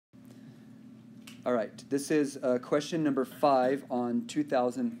All right, this is question number 5 on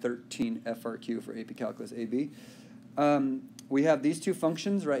 2013 FRQ for AP Calculus AB. We have these two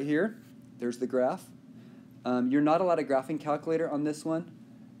functions right here. There's the graph. You're not allowed a graphing calculator on this one,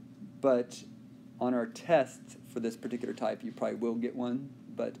 but on our test for this particular type, you probably will get one.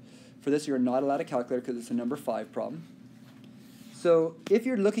 But for this, you're not allowed a calculator because it's a number 5 problem. So if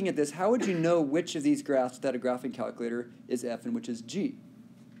you're looking at this, how would you know which of these graphs without a graphing calculator is F and which is G?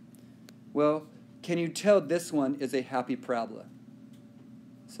 Well, can you tell this one is a happy parabola?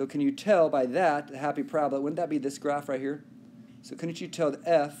 So can you tell by that, the happy parabola, wouldn't that be this graph right here? So couldn't you tell that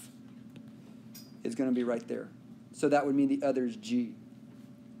F is going to be right there? So that would mean the other is G.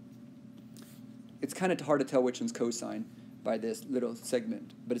 It's kind of hard to tell which one's cosine by this little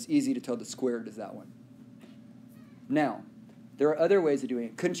segment, but it's easy to tell the squared is that one. Now, there are other ways of doing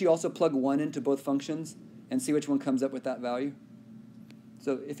it. Couldn't you also plug 1 into both functions and see which one comes up with that value?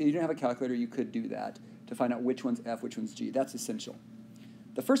 So if you didn't have a calculator, you could do that to find out which one's F, which one's G. That's essential.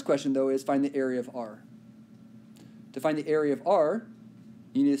 The first question, though, is find the area of R. To find the area of R,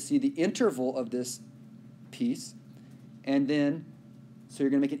 you need to see the interval of this piece, and then, so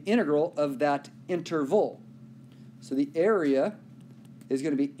you're going to make an integral of that interval. So the area is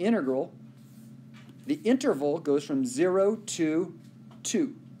going to be integral. The interval goes from 0 to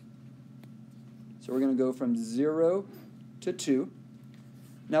 2. So we're going to go from 0 to 2.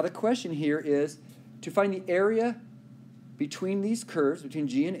 Now the question here is, to find the area between these curves, between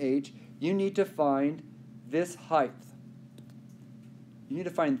G and H, you need to find this height. You need to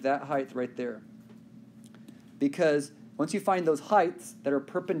find that height right there. Because once you find those heights that are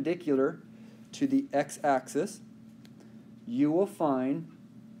perpendicular to the x-axis, you will find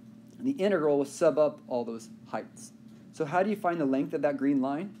the integral will sub up all those heights. So how do you find the length of that green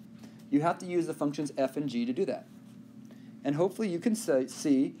line? You have to use the functions f and g to do that. And hopefully you can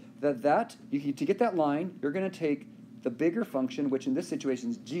see that to get that line, you're going to take the bigger function, which in this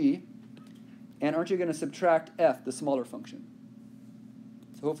situation is g, and aren't you going to subtract f, the smaller function?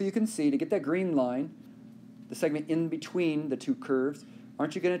 So hopefully you can see, to get that green line, the segment in between the two curves,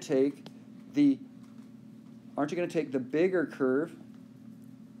 aren't you going to take the bigger curve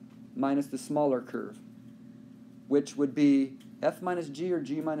minus the smaller curve, which would be f minus g or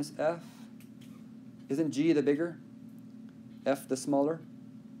g minus f? Isn't g the bigger? F the smaller?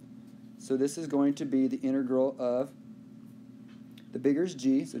 So this is going to be the integral of the bigger is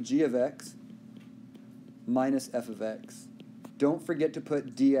g, so g of x minus f of x. Don't forget to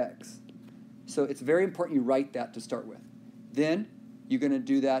put dx. So it's very important you write that to start with. Then you're going to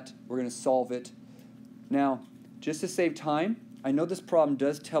do that. We're going to solve it. Now, just to save time, I know this problem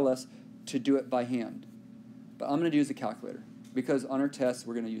does tell us to do it by hand, but I'm going to use a calculator because on our tests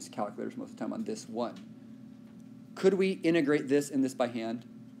we're going to use calculators most of the time on this one. Could we integrate this and this by hand?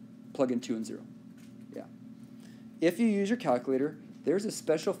 Plug in 2 and 0. Yeah. If you use your calculator, there's a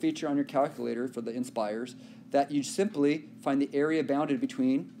special feature on your calculator for the Inspires that you simply find the area bounded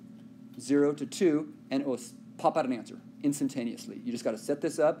between 0 to 2 and it will pop out an answer instantaneously. You just got to set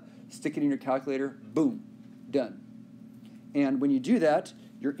this up, stick it in your calculator, boom, done. And when you do that,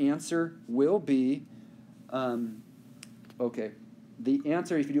 your answer will be, okay, the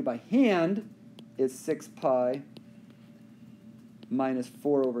answer if you do it by hand is 6 pi minus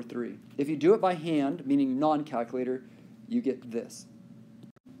 4 over 3. If you do it by hand, meaning non-calculator, you get this.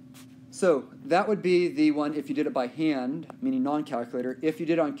 So that would be the one if you did it by hand, meaning non-calculator. If you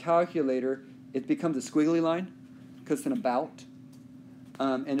did it on calculator, it becomes a squiggly line because it's an about.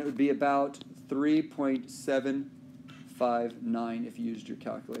 And it would be about 3.759 if you used your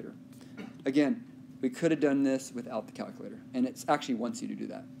calculator. Again, we could have done this without the calculator. And it actually wants you to do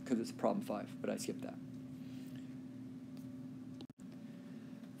that because it's problem 5, but I skipped that.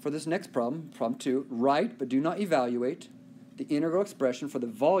 For this next problem, problem 2, write but do not evaluate the integral expression for the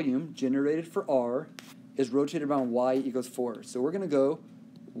volume generated for R is rotated around y equals 4. So we're going to go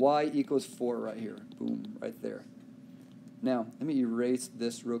y equals 4 right here. Boom, right there. Now, let me erase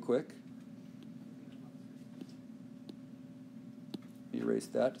this real quick. Erase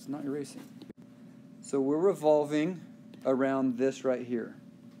that. It's not erasing. So we're revolving around this right here.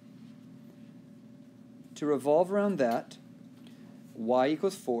 To revolve around that, y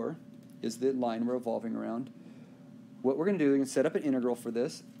equals 4 is the line we're revolving around. What we're going to do, we're going to set up an integral for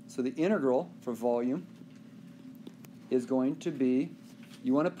this. So the integral for volume is going to be,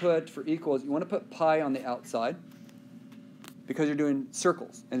 you want to put, for equals, you want to put pi on the outside because you're doing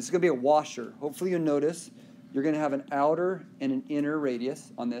circles. And it's going to be a washer. Hopefully you'll notice you're going to have an outer and an inner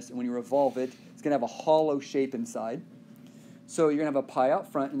radius on this. And when you revolve it, it's going to have a hollow shape inside. So you're going to have a pi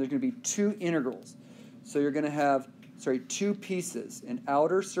out front, and there's going to be 2 integrals. So you're going to have, 2 pieces, an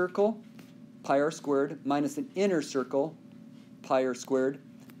outer circle pi r squared, minus an inner circle, pi r squared.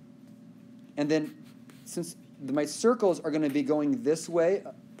 And then since my circles are going to be going this way,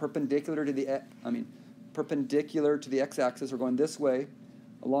 perpendicular to the x-axis, or going this way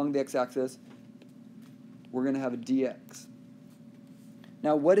along the x-axis, we're going to have a dx.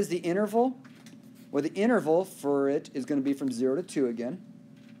 Now, what is the interval? Well, the interval for it is going to be from 0 to 2 again.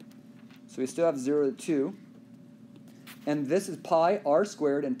 So we still have 0 to 2. And this is pi r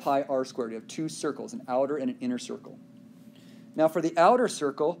squared and pi r squared. You have two circles, an outer and an inner circle. Now, for the outer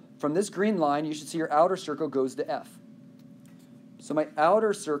circle, from this green line, you should see your outer circle goes to f. So my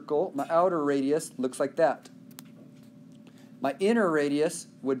outer circle, my outer radius looks like that. My inner radius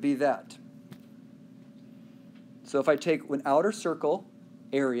would be that. So if I take an outer circle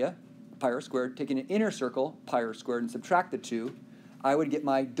area, pi r squared, taking an inner circle, pi r squared, and subtract the two, I would get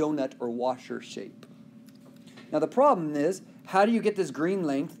my donut or washer shape. Now the problem is, how do you get this green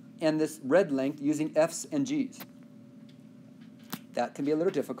length and this red length using f's and g's? That can be a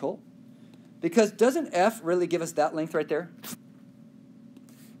little difficult, because doesn't f really give us that length right there?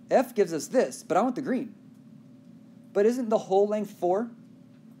 F gives us this, but I want the green. But isn't the whole length 4?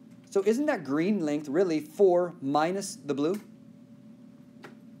 So isn't that green length really 4 minus the blue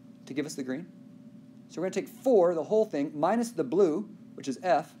to give us the green? So we're going to take 4, the whole thing, minus the blue, which is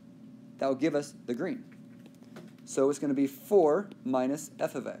f. That will give us the green. So it's going to be 4 minus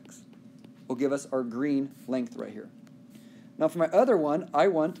f of x will give us our green length right here. Now for my other one, I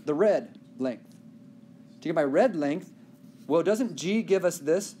want the red length. To get my red length, well, doesn't G give us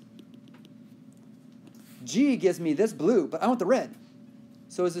this? G gives me this blue, but I want the red.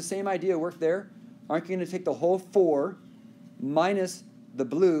 So is the same idea work there? Aren't you going to take the whole 4 minus the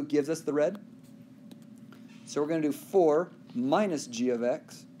blue gives us the red? So we're going to do 4 minus g of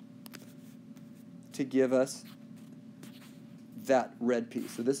x to give us that red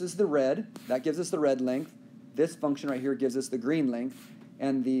piece. So this is the red. That gives us the red length. This function right here gives us the green length.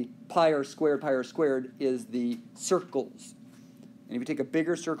 And the pi r squared is the circles. And if you take a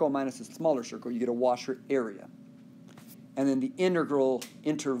bigger circle minus a smaller circle, you get a washer area. And then the interval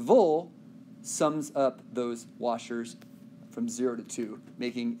sums up those washers from 0 to 2,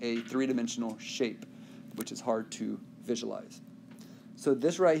 making a three-dimensional shape, which is hard to visualize. So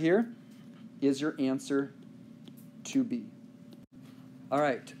this right here is your answer to B. All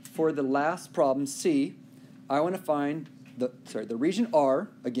right, for the last problem, C, I want to find the region R,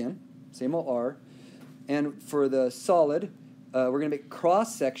 again, same old R, and for the solid, we're going to make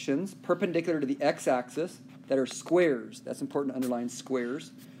cross sections perpendicular to the x-axis that are squares. That's important to underline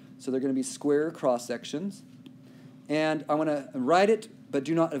squares. So they're going to be square cross sections. And I want to write it, but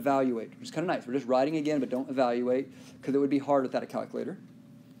do not evaluate, which is kind of nice. We're just writing again, but don't evaluate, because it would be hard without a calculator.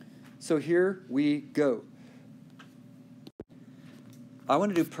 So here we go. I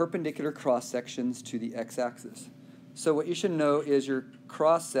want to do perpendicular cross sections to the x-axis. So what you should know is your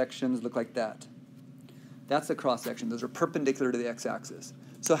cross sections look like that. That's a cross section. Those are perpendicular to the x-axis.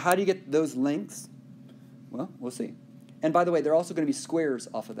 So how do you get those lengths? Well, we'll see. And by the way, they're also going to be squares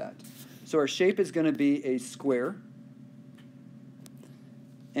off of that. So our shape is going to be a square.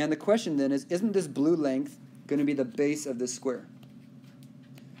 And the question then is, isn't this blue length going to be the base of this square?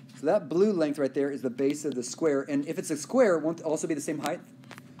 So that blue length right there is the base of the square. And if it's a square, won't it also be the same height?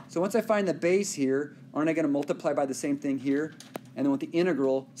 So once I find the base here, aren't I going to multiply by the same thing here? And then with the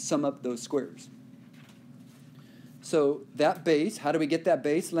integral, sum up those squares. So that base, how do we get that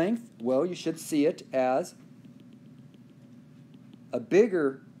base length? Well, you should see it as a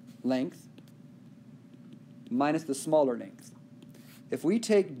bigger length minus the smaller length. If we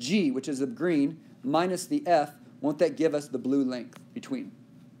take G, which is the green, minus the F, won't that give us the blue length between?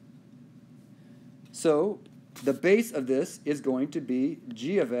 So the base of this is going to be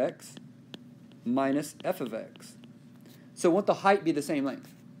G of x minus F of x. So won't the height be the same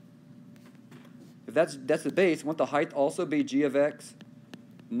length? If that's the base, won't the height also be G of x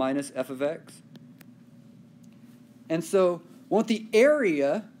minus F of x? And so won't the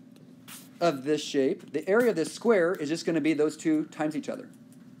area of this shape, the area of this square, is just going to be those two times each other?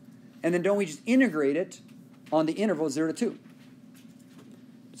 And then don't we just integrate it on the interval 0 to 2?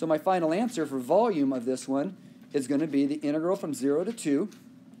 So my final answer for volume of this one is going to be the integral from 0 to 2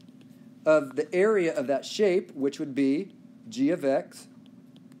 of the area of that shape, which would be G of x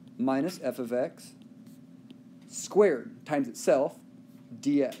minus F of x squared times itself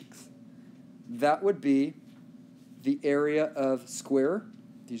dx. That would be the area of square,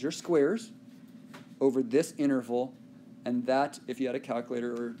 these are squares, over this interval, and that, if you had a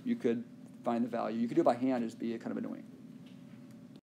calculator, or you could find the value. You could do it by hand, it'd be kind of annoying.